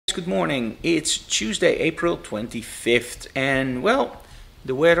Good morning. It's Tuesday, April 25th, and well,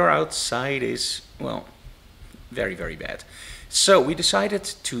 the weather outside is, well, very, very bad. So we decided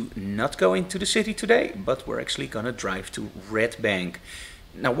to not go into the city today, but we're actually gonna drive to Red Bank.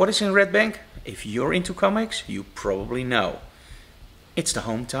 Now, what is in Red Bank? If you're into comics, you probably know. It's the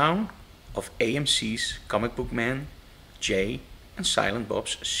hometown of AMC's Comic Book Man, Jay, and Silent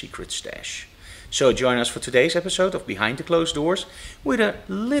Bob's Secret Stash. So join us for today's episode of Behind the Closed Doors with a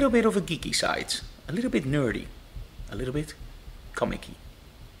little bit of a geeky side, a little bit nerdy, a little bit comic-y.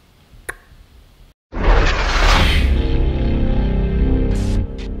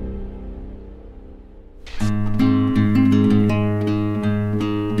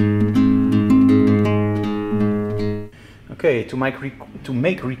 Okay, to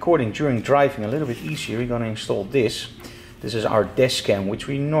make recording during driving a little bit easier, we're going to install this. This is our dash cam, which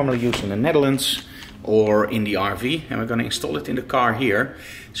we normally use in the Netherlands or in the RV, and we're going to install it in the car here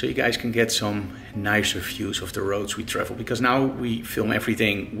so you guys can get some nicer views of the roads we travel, because now we film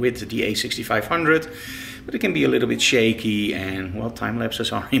everything with the A6500, but it can be a little bit shaky and, well, time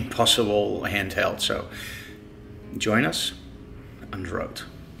lapses are impossible handheld, so join us on the road.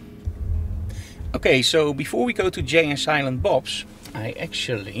 Okay, so before we go to Jay and Silent Bob's, I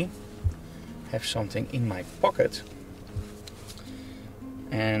actually have something in my pocket.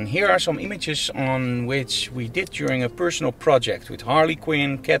 And here are some images on which we did during a personal project with Harley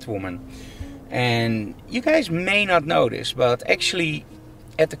Quinn, Catwoman. And you guys may not know this, but actually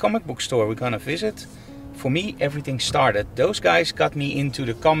at the comic book store we're gonna visit, for me everything started. Those guys got me into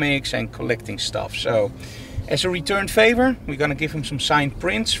the comics and collecting stuff. So as a return favor, we're gonna give him some signed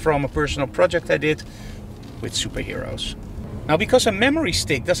prints from a personal project I did with superheroes. Now, because a memory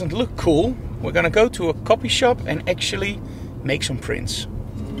stick doesn't look cool, we're gonna go to a copy shop and actually make some prints.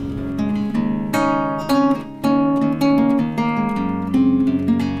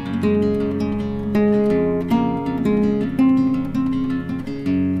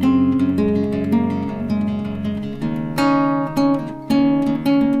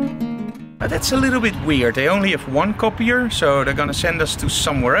 That's a little bit weird. They only have one copier, so they're gonna send us to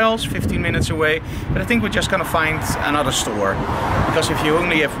somewhere else 15 minutes away, but I think we're just gonna find another store, because if you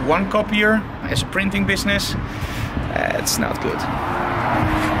only have one copier as a printing business, it's not good.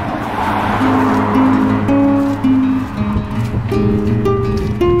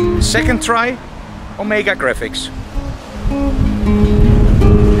 Second try, Omega Graphics.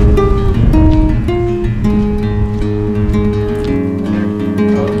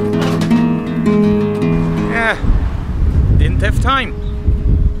 Have time.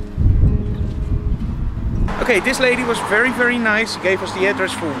 Okay, this lady was very, very nice. She gave us the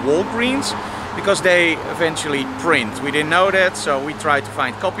address for Walgreens because they eventually print. We didn't know that, so we tried to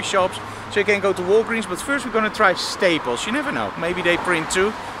find copy shops. So you can go to Walgreens, but first we're gonna try Staples. You never know, maybe they print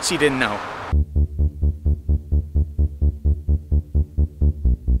too. She didn't know.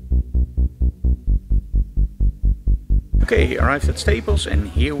 Okay, arrived at Staples and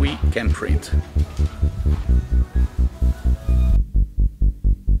here we can print.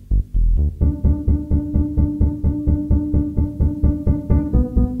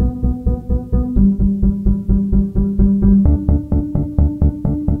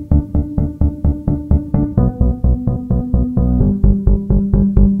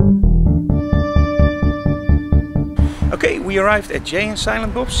 Okay, we arrived at Jay and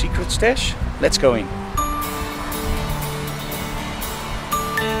Silent Bob's Secret Stash. Let's go in.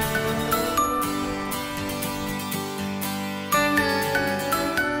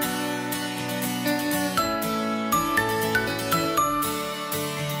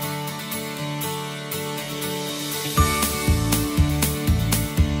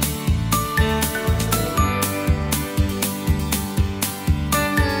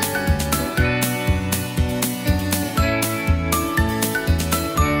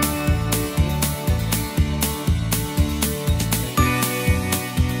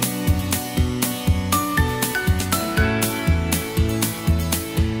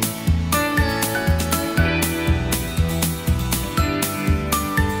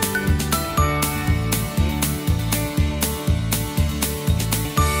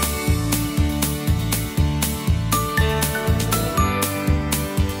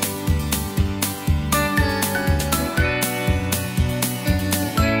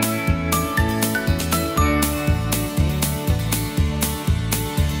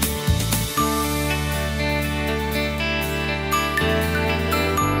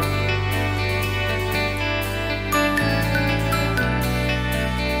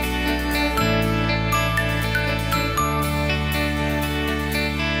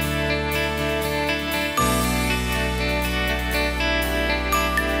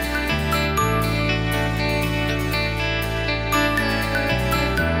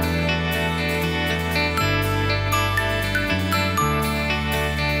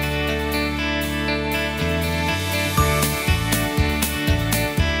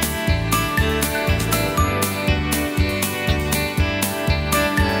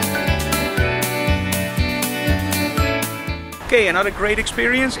 Okay, another great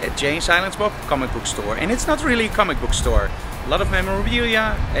experience at Jay and Silent Bob comic book store. And it's not really a comic book store. A lot of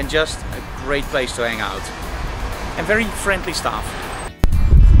memorabilia and just a great place to hang out. And very friendly staff.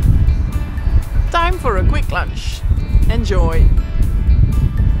 Time for a quick lunch. Enjoy!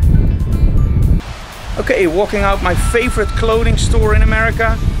 Okay, walking out my favorite clothing store in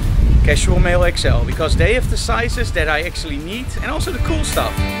America, Casual Male XL, because they have the sizes that I actually need and also the cool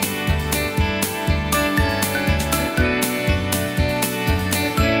stuff.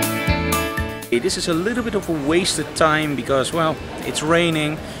 This is a little bit of a wasted time because, well, it's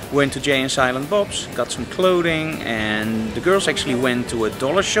raining. Went to Jay and Silent Bob's, got some clothing, and the girls actually went to a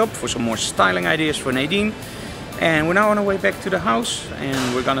dollar shop for some more styling ideas for Nadine. And we're now on our way back to the house,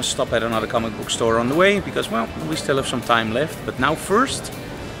 and we're gonna stop at another comic book store on the way because, well, we still have some time left. But now first,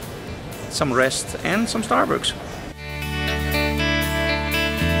 some rest and some Starbucks.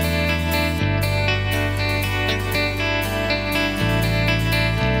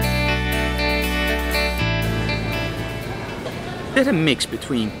 Is that a mix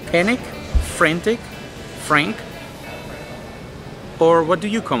between panic, frantic, frank? Or what do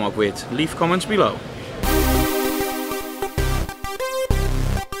you come up with? Leave comments below.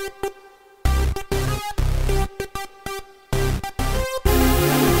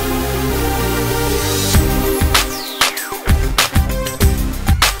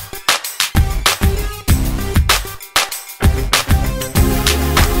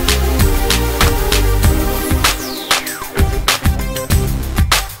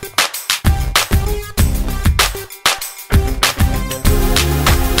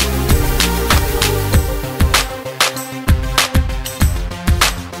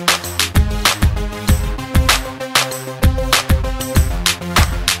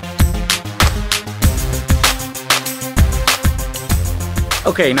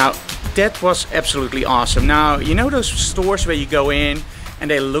 Okay, now that was absolutely awesome. Now, you know those stores where you go in and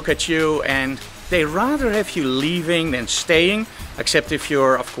they look at you and they rather have you leaving than staying, except if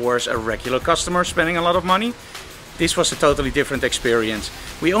you're, of course, a regular customer spending a lot of money. This was a totally different experience.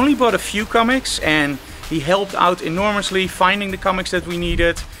 We only bought a few comics and he helped out enormously finding the comics that we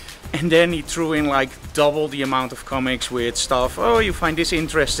needed. And then he threw in like double the amount of comics with stuff. Oh, you find this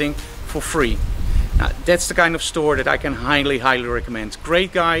interesting, for free. Now, that's the kind of store that I can highly recommend.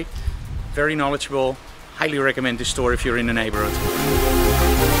 Great guy, very knowledgeable. Highly recommend this store if you're in the neighborhood.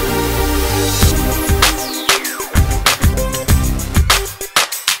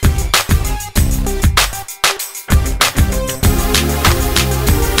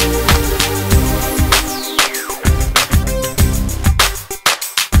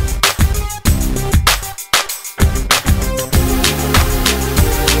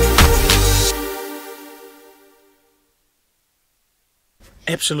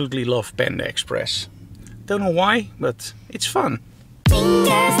 Absolutely love Panda Express. Don't know why, but it's fun.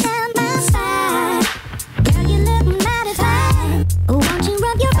 Fingers down my spine. Girl, you look mighty fine. Won't you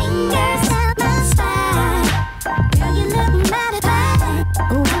rub your fingers down my spine? Girl, you look mighty fine.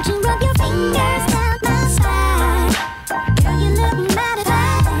 Won't you rub your fingers down my spine? Girl, you look mighty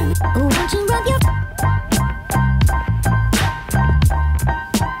fine. Won't you rub your...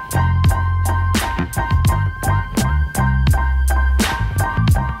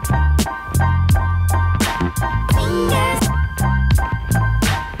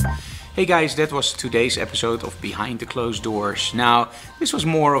 Hey guys, that was today's episode of Behind the Closed Doors. Now, this was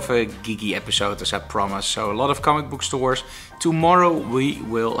more of a geeky episode as I promised, so a lot of comic book stores. Tomorrow we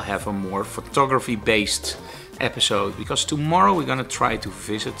will have a more photography based episode, because tomorrow we're gonna try to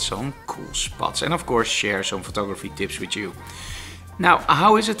visit some cool spots and of course share some photography tips with you. Now,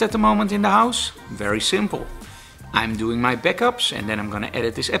 how is it at the moment in the house? Very simple. I'm doing my backups and then I'm gonna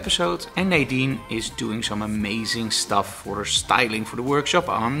edit this episode, and Nadine is doing some amazing stuff for her styling for the workshop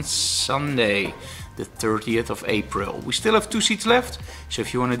on Sunday, the 30th of April. We still have 2 seats left, so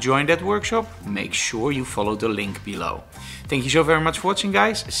if you want to join that workshop, make sure you follow the link below. Thank you so very much for watching,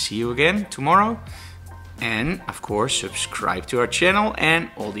 guys. See you again tomorrow, and of course subscribe to our channel and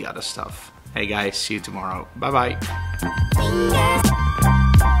all the other stuff. Hey guys, see you tomorrow. Bye bye.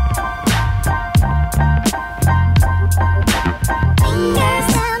 Fingers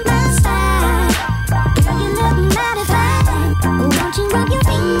down my spine. Girl, you look mighty fine. Won't you rub your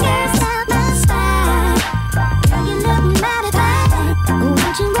fingers down my spine? Girl, you look mighty fine.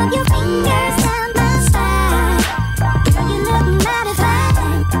 Won't you rub your fingers